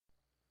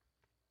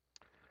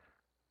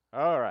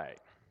All right.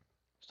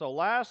 So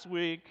last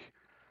week,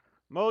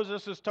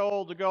 Moses is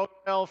told to go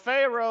tell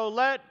Pharaoh,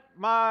 let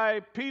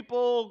my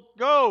people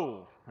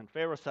go. And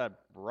Pharaoh said,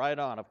 right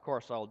on. Of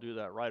course, I'll do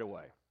that right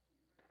away.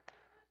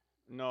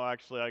 No,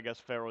 actually, I guess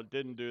Pharaoh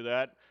didn't do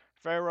that.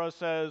 Pharaoh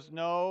says,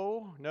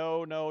 no,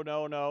 no, no,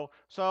 no, no.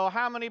 So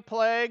how many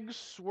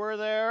plagues were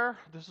there?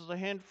 This is a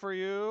hint for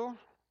you.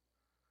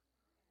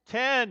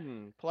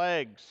 10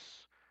 plagues.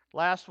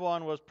 Last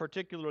one was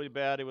particularly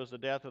bad. It was the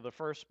death of the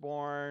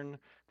firstborn.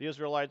 The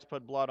Israelites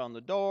put blood on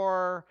the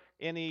door.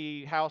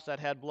 Any house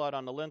that had blood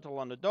on the lintel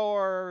on the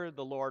door,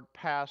 the Lord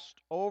passed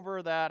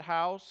over that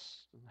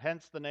house,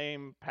 hence the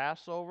name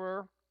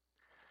Passover.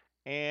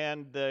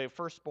 And the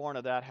firstborn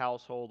of that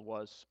household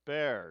was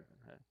spared.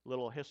 A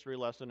little history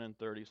lesson in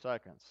 30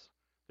 seconds.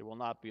 It will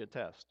not be a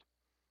test.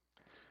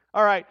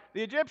 All right,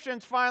 the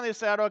Egyptians finally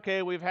said,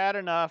 okay, we've had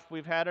enough,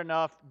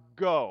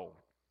 go.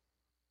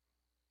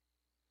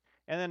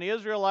 And then the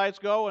Israelites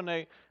go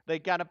and they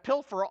got to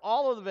pilfer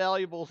all of the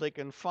valuables they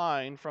can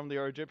find from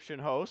their Egyptian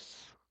hosts.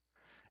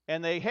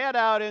 And they head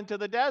out into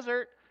the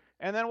desert.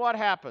 And then what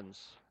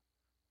happens?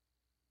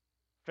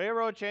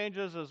 Pharaoh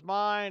changes his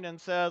mind and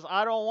says,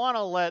 I don't want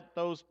to let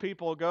those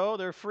people go.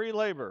 They're free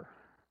labor.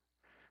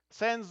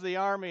 Sends the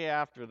army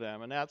after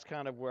them. And that's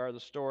kind of where the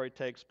story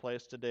takes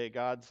place today.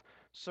 God's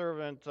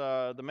servant,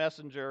 the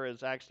messenger,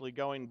 is actually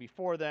going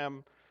before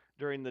them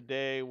during the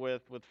day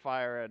with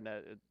fire and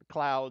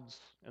clouds,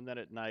 and then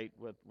at night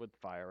with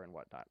fire and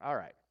whatnot. All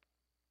right.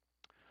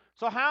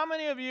 So how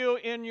many of you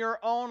in your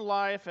own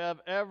life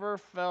have ever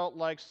felt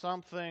like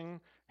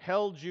something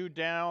held you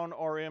down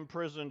or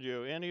imprisoned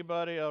you?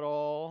 Anybody at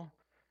all?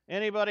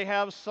 Anybody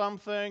have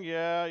something?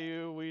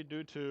 Yeah, we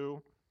do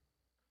too.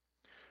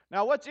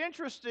 Now, what's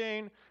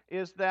interesting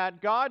is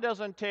that God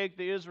doesn't take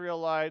the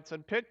Israelites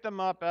and pick them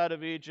up out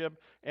of Egypt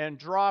and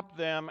drop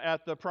them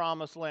at the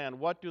promised land.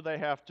 What do they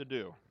have to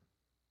do?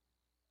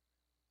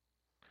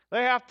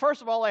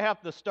 First of all, they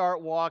have to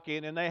start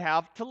walking and they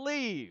have to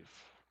leave.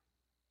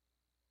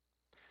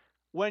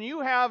 When you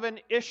have an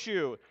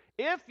issue,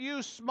 if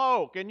you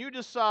smoke and you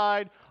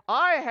decide,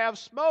 I have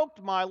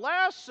smoked my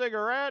last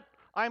cigarette,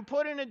 I'm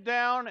putting it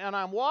down and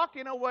I'm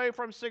walking away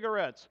from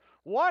cigarettes,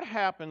 what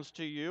happens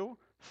to you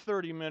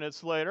 30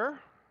 minutes later?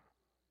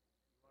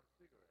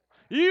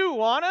 You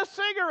want a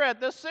cigarette.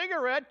 The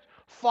cigarette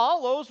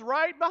follows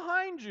right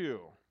behind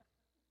you.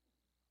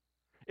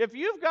 If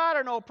you've got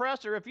an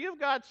oppressor, if you've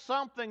got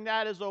something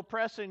that is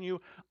oppressing you,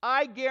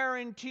 I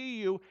guarantee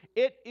you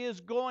it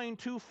is going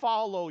to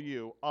follow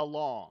you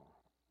along.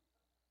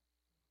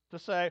 To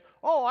say,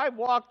 oh, I've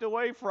walked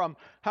away from,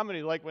 how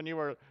many, like when you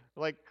were,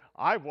 like,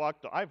 I've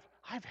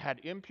had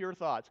impure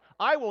thoughts.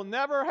 I will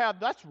never have,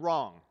 that's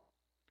wrong.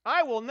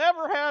 I will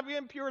never have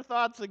impure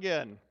thoughts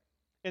again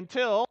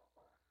until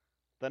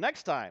the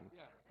next time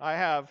I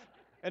have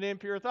an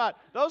impure thought.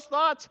 Those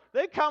thoughts,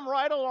 they come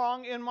right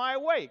along in my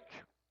wake.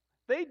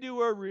 They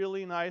do a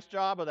really nice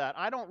job of that.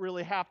 I don't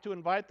really have to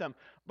invite them.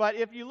 But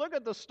if you look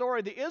at the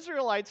story, the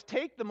Israelites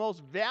take the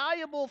most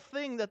valuable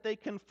thing that they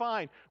can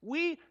find.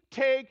 We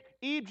take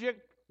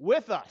Egypt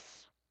with us.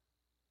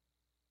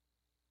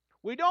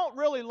 We don't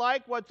really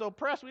like what's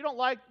oppressed. We don't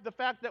like the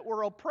fact that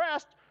we're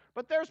oppressed,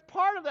 but there's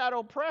part of that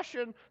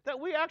oppression that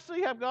we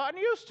actually have gotten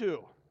used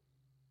to.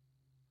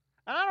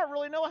 And I don't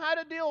really know how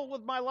to deal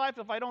with my life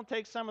if I don't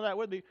take some of that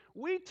with me.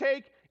 We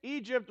take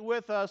Egypt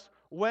with us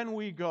when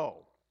we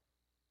go.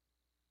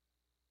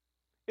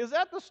 Is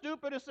that the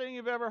stupidest thing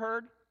you've ever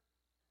heard?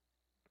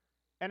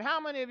 And how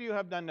many of you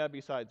have done that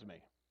besides me?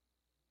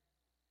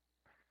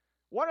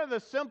 One of the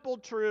simple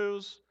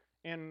truths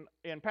in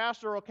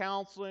pastoral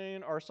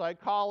counseling or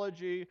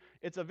psychology,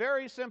 it's a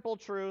very simple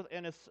truth,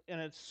 and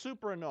it's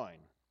super annoying.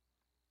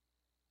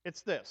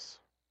 It's this: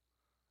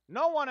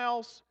 no one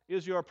else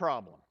is your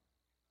problem.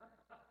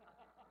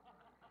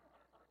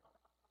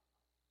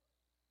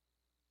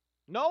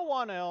 No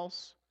one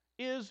else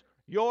is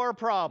your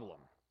problem.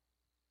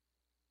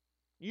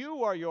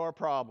 You are your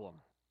problem.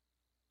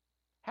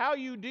 How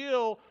you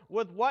deal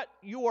with what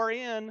you are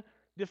in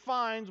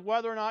defines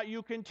whether or not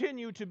you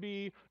continue to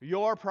be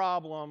your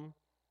problem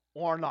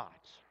or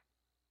not.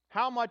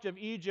 How much of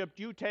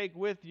Egypt you take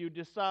with you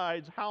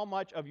decides how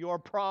much of your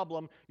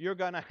problem you're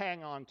going to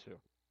hang on to.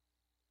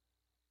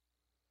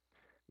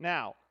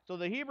 Now, so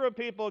the Hebrew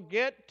people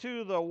get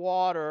to the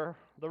water,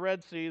 the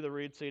Red Sea, the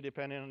Reed Sea,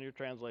 depending on your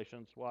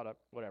translations,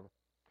 whatever.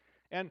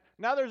 And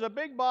now there's a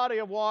big body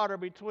of water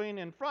between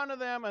in front of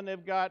them, and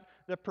they've got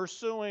the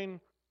pursuing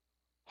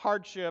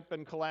hardship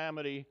and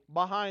calamity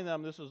behind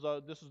them. This is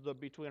the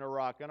between a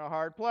rock and a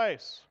hard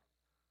place.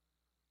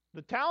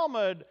 The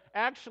Talmud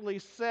actually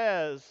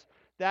says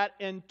that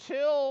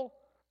until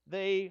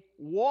they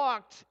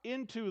walked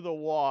into the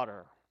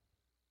waters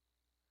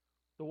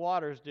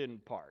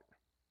didn't part.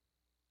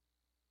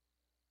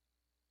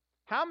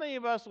 How many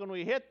of us, when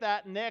we hit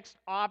that next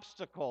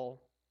obstacle,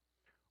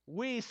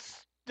 we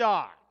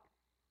stop?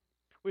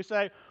 We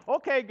say,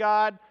 okay,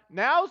 God,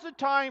 now's the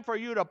time for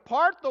you to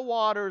part the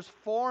waters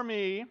for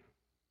me.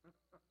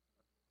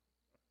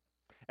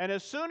 And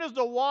as soon as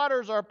the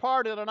waters are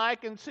parted and I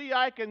can see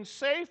I can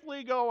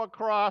safely go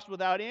across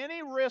without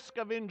any risk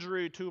of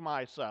injury to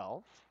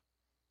myself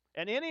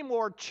and any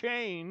more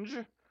change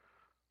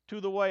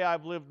to the way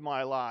I've lived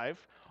my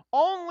life,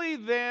 only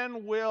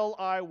then will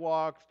I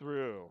walk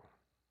through.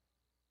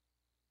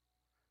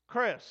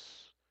 Chris,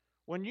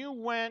 when you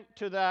went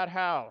to that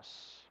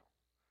house,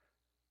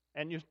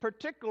 and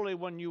particularly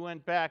when you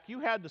went back, you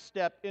had to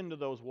step into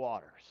those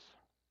waters.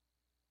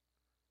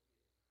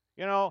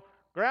 You know,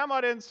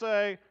 Grandma didn't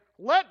say,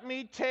 let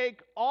me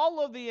take all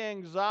of the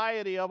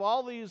anxiety of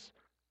all these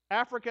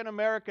African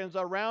Americans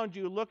around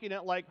you looking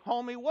at like,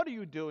 homie, what are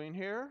you doing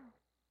here?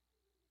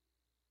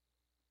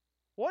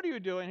 What are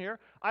you doing here?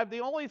 The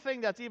only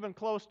thing that's even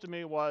close to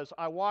me was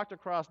I walked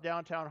across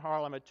downtown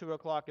Harlem at 2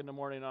 o'clock in the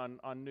morning on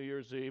New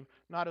Year's Eve.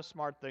 Not a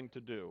smart thing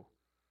to do.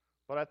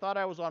 But I thought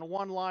I was on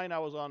one line, I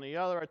was on the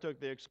other. I took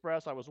the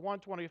express. I was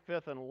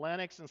 125th and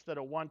Lenox instead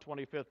of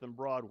 125th and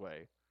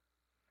Broadway.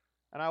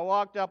 And I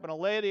walked up, and a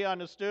lady on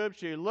the stoop,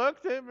 she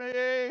looked at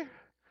me,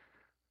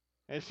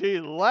 and she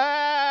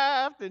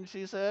laughed, and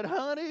she said,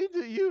 honey,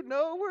 do you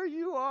know where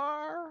you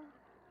are?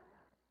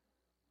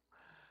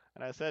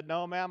 And I said,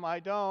 no, ma'am, I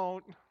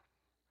don't.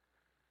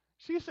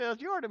 She says,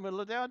 you're in the middle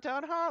of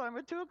downtown Harlem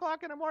at 2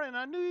 o'clock in the morning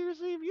on New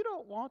Year's Eve. You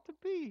don't want to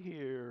be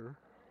here.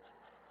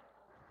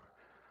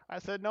 I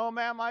said, no,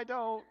 ma'am, I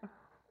don't.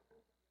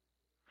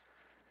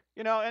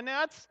 You know, and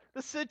that's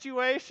the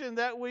situation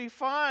that we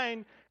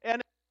find.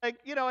 And, like,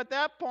 you know, at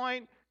that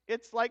point,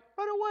 it's like,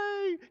 run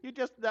away. You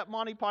just, that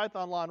Monty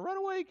Python line, run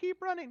away,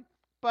 keep running.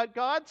 But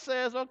God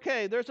says,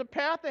 okay, there's a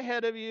path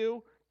ahead of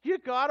you. You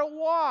got to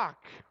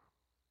walk.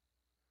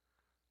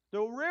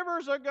 The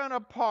rivers are going to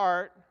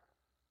part,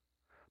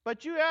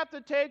 but you have to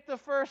take the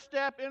first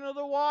step into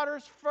the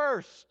waters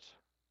first.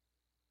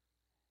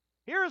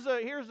 Here's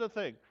the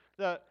thing.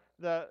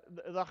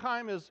 The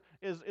Chaim is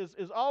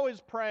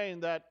always praying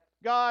that,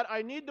 God,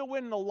 I need to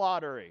win the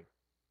lottery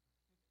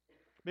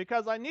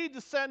because I need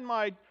to send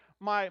my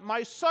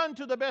son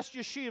to the best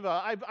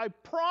yeshiva. I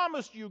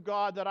promised you,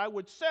 God, that I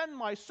would send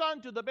my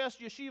son to the best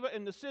yeshiva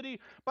in the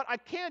city, but I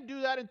can't do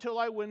that until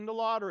I win the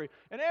lottery.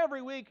 And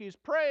every week he's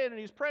praying and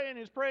he's praying and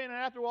he's praying, and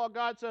after a while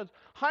God says,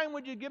 Chaim,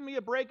 would you give me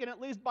a break and at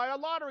least buy a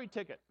lottery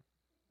ticket?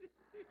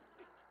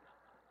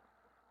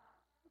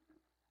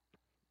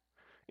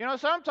 You know,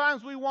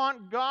 sometimes we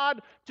want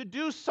God to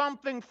do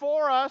something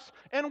for us,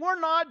 and we're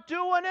not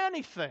doing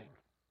anything.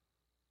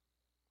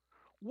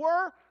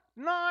 We're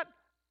not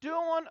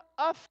doing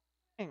a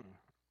thing.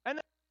 And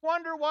then we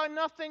wonder why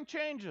nothing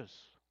changes.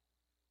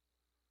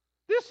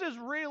 This is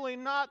really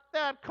not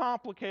that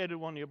complicated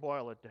when you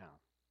boil it down.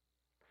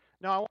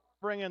 Now, I want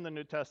to bring in the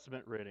New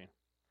Testament reading,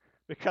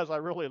 because I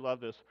really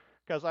love this,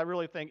 because I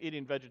really think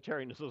eating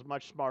vegetarian is a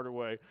much smarter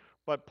way.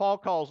 But Paul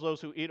calls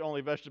those who eat only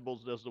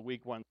vegetables as the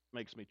weak ones.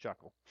 Makes me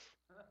chuckle.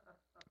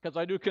 Because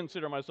I do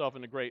consider myself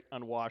in the great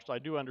unwashed. I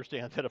do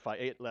understand that if I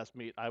ate less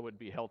meat, I would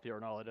be healthier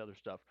and all that other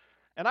stuff.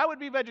 And I would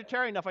be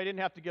vegetarian if I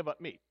didn't have to give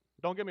up meat.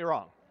 Don't get me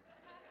wrong.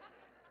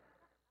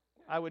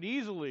 I would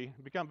easily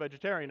become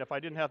vegetarian if I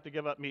didn't have to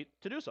give up meat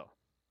to do so.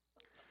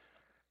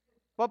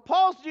 But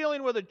Paul's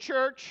dealing with a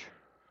church,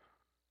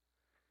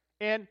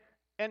 and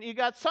you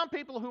got some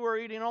people who are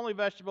eating only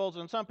vegetables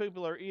and some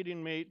people are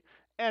eating meat.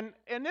 And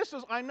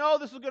I know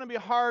this is going to be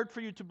hard for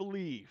you to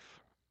believe.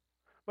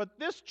 But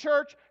this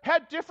church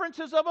had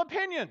differences of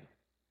opinion.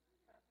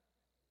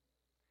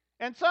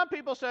 And some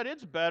people said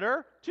it's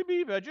better to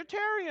be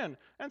vegetarian.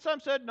 And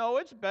some said, no,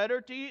 it's better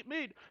to eat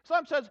meat.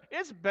 Some said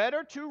it's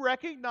better to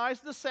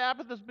recognize the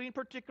Sabbath as being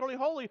particularly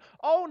holy.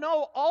 Oh,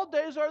 no, all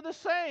days are the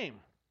same.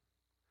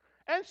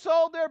 And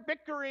so they're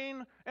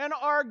bickering and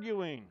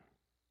arguing.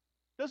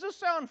 Does this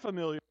sound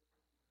familiar?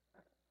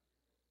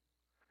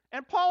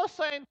 And Paul is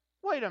saying,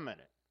 wait a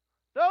minute.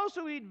 Those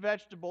who eat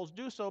vegetables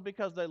do so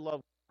because they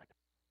love God.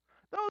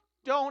 Those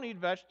who don't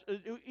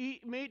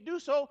eat meat do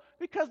so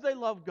because they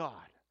love God.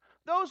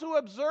 Those who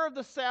observe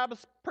the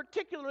Sabbath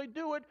particularly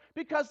do it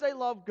because they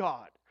love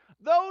God.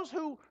 Those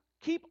who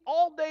keep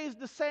all days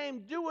the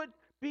same do it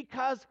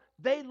because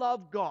they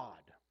love God.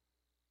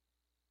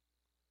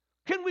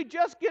 Can we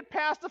just get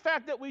past the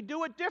fact that we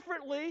do it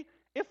differently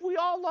if we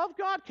all love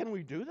God? Can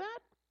we do that?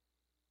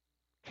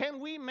 Can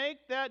we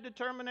make that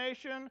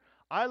determination?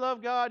 I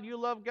love God, you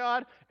love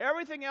God.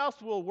 Everything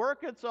else will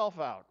work itself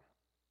out.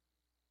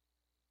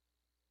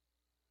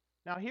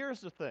 Now here's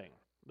the thing.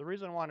 The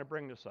reason I want to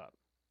bring this up.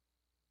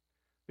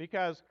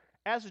 Because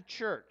as a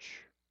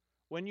church,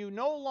 when you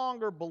no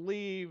longer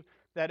believe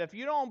that, if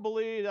you don't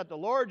believe that the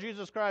Lord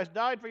Jesus Christ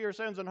died for your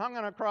sins and hung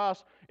on a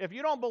cross, if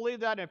you don't believe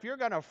that, if you're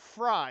going to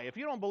fry, if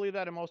you don't believe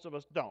that, and most of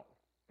us don't,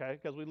 okay,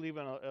 because we believe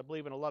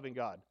in a loving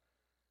God,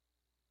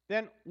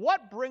 then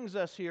what brings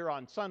us here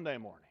on Sunday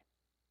morning?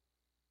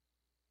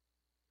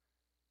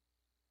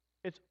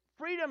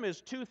 Freedom is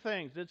two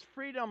things. It's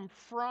freedom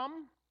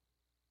from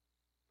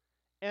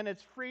and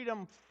it's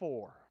freedom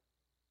for.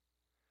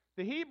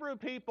 The Hebrew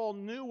people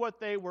knew what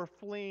they were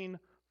fleeing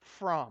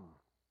from.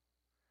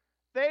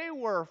 They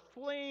were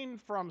fleeing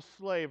from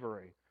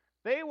slavery.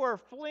 They were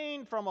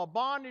fleeing from a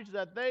bondage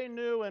that they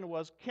knew and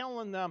was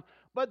killing them,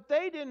 but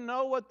they didn't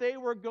know what they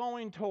were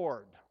going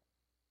toward.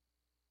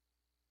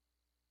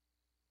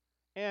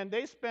 And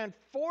they spent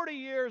 40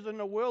 years in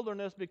the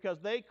wilderness because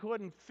they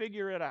couldn't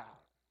figure it out.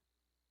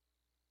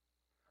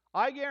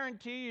 I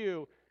guarantee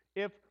you,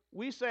 if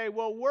we say,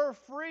 well, we're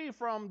free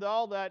from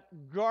all that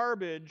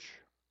garbage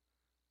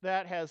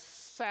that has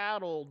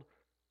saddled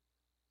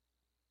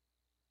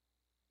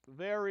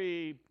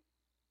very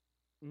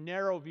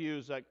narrow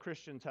views that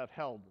Christians have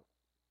held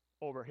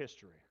over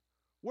history.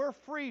 We're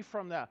free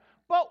from that.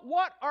 But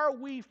what are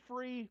we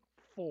free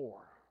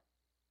for?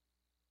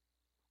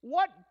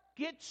 What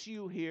gets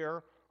you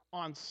here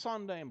on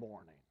Sunday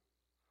morning?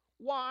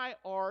 Why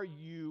are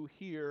you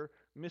here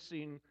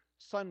missing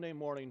Sunday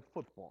morning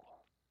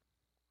football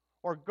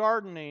or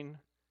gardening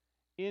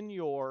in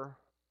your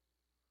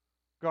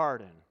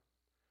garden?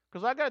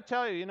 Because I got to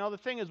tell you, the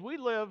thing is we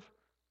live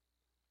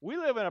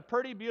in a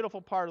pretty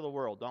beautiful part of the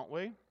world, don't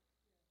we?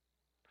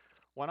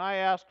 When I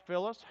ask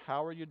Phyllis,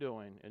 how are you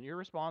doing? And your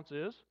response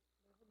is,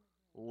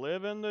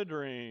 living the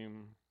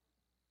dream.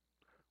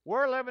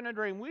 We're living a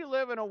dream. We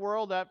live in a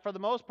world that, for the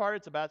most part,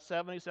 it's about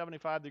 70,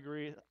 75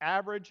 degrees,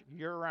 average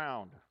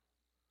year-round.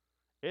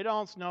 It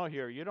don't snow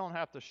here. You don't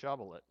have to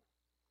shovel it.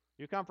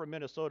 You come from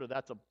Minnesota,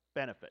 that's a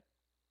benefit.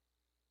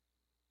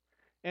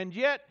 And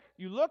yet,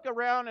 you look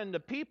around and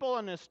the people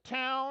in this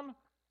town,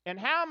 and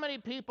how many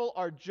people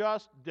are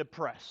just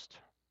depressed?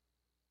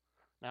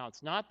 Now,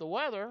 it's not the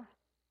weather.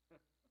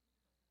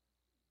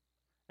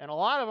 And a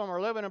lot of them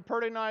are living in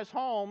pretty nice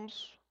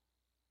homes.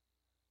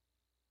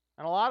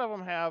 And a lot of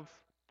them have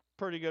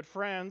pretty good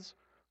friends.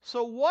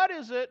 So what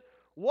is it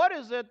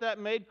that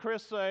made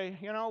Chris say,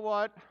 you know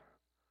what?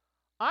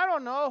 I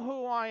don't know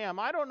who I am.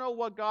 I don't know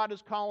what God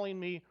is calling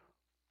me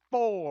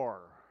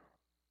for.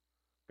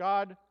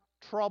 God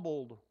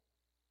troubled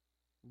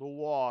the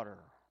water.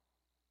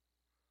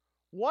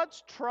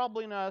 What's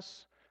troubling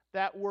us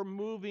that we're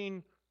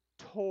moving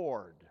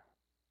toward?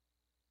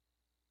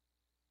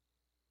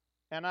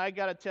 And I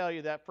got to tell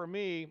you that for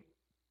me,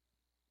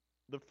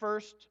 the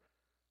first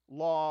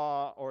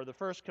law or the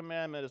first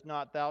commandment is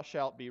not thou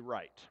shalt be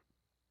right.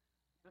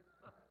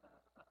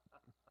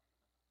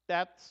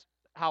 That's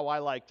how I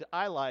like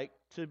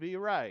to be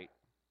right.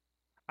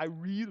 I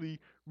really,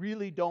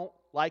 really don't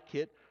like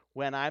it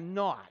when I'm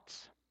not.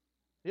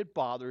 It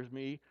bothers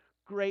me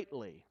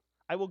greatly.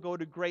 I will go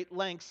to great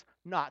lengths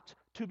not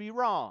to be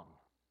wrong.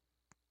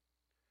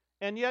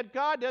 And yet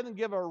God doesn't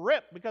give a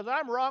rip because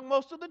I'm wrong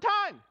most of the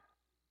time.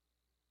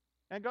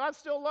 And God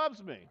still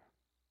loves me.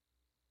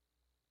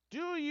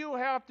 Do you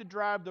have to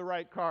drive the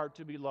right car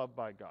to be loved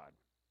by God?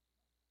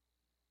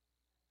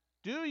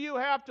 Do you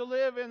have to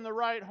live in the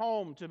right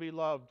home to be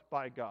loved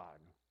by God?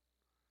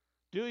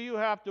 Do you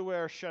have to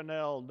wear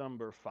Chanel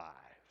number 5?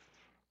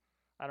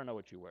 I don't know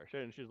what you wear.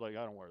 She's like,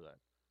 I don't wear that.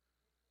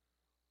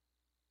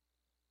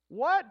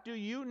 What do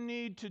you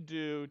need to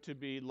do to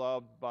be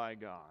loved by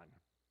God?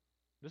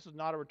 This is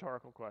not a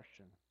rhetorical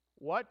question.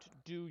 What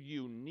do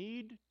you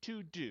need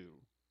to do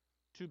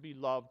to be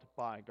loved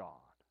by God?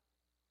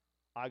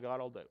 I got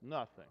all day.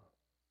 Nothing.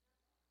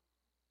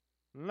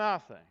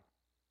 Nothing.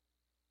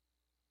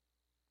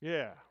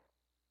 Yeah.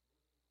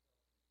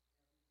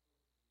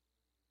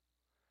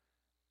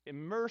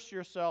 Immerse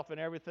yourself in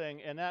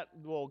everything, and that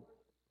will,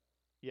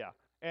 yeah.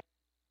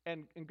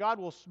 And God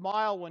will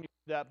smile when you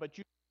do that, but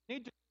you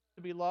need to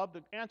be loved.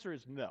 The answer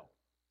is no.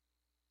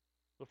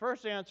 The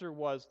first answer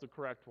was the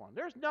correct one.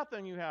 There's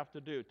nothing you have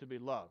to do to be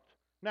loved.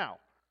 Now,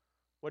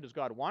 what does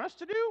God want us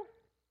to do?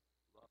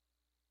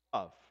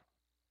 Love.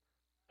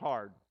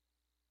 Hard.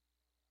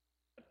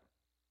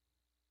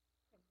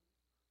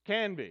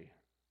 Can be.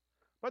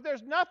 But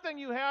there's nothing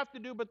you have to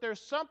do, but there's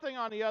something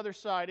on the other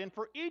side. And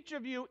for each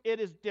of you,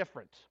 it is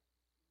different.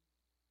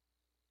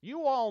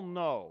 You all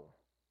know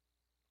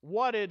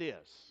what it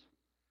is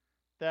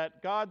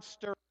that God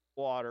stirs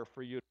water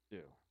for you to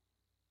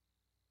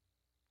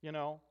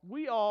do.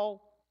 We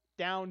all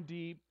down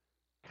deep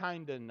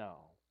kind of know.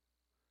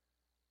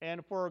 And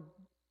if we've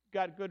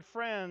got good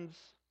friends,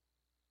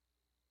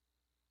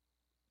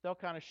 they'll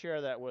kind of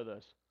share that with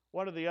us.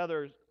 One of the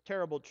other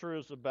terrible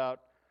truths about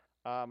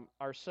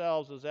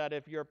ourselves is that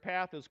if your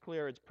path is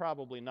clear, it's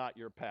probably not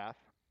your path.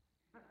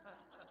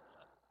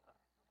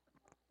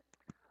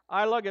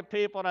 I look at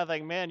people and I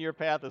think, man, your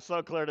path is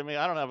so clear to me.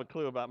 I don't have a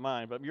clue about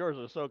mine, but yours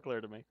is so clear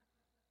to me.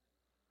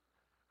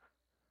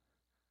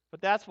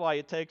 But that's why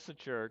it takes a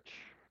church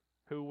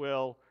who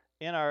will,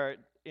 in our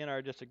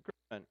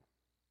disagreement,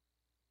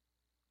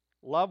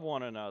 love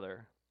one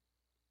another,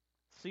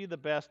 see the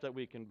best that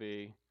we can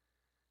be,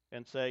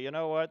 and say, you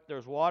know what,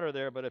 there's water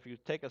there, but if you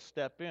take a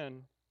step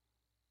in,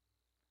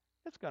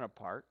 it's going to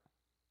part.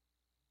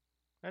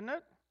 Isn't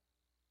it?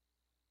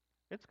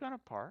 It's going to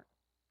part.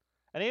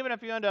 And even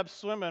if you end up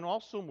swimming, I'll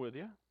swim with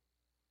you.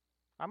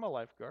 I'm a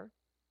lifeguard.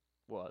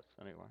 Was,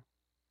 anyway.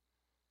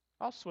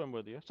 I'll swim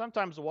with you.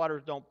 Sometimes the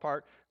waters don't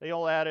part. The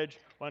old adage,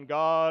 when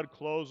God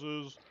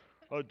closes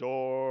a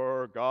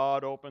door,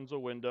 God opens a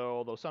window,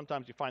 although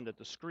sometimes you find that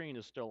the screen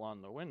is still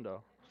on the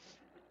window.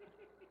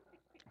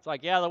 It's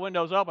like, yeah, the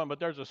window's open, but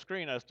there's a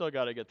screen. I still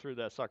got to get through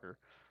that sucker.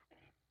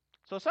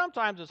 So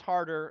sometimes it's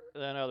harder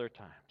than other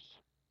times.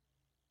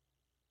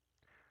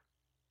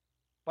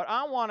 But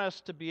I want us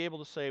to be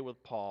able to say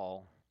with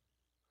Paul,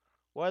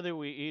 whether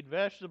we eat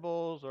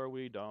vegetables or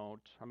we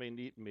don't,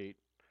 eat meat,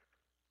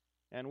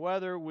 and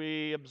whether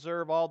we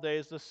observe all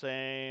days the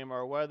same,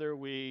 or whether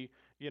we,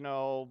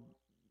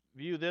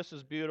 view this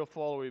as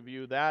beautiful, or we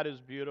view that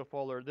as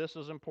beautiful, or this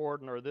is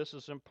important, or this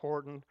is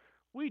important,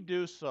 we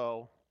do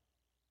so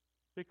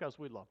because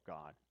we love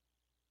God.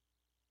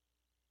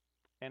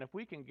 And if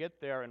we can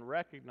get there and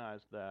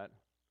recognize that,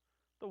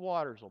 the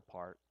waters will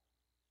part.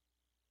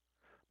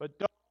 But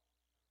don't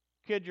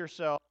kid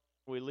yourself.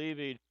 We leave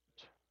Egypt.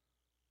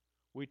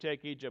 We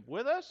take Egypt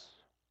with us,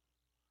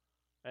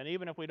 and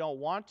even if we don't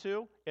want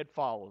to, it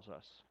follows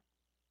us.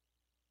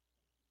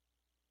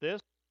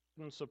 This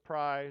shouldn't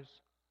surprise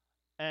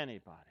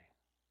anybody.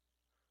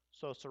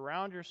 So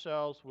surround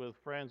yourselves with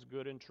friends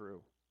good and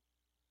true.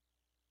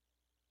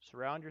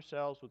 Surround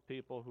yourselves with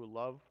people who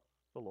love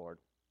the Lord,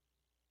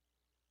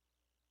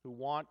 who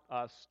want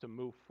us to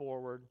move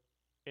forward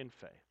in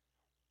faith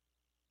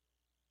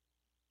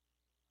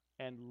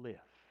and live.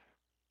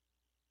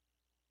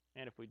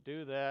 And if we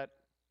do that,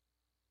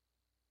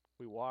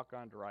 we walk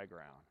on dry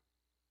ground.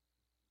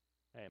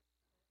 Amen.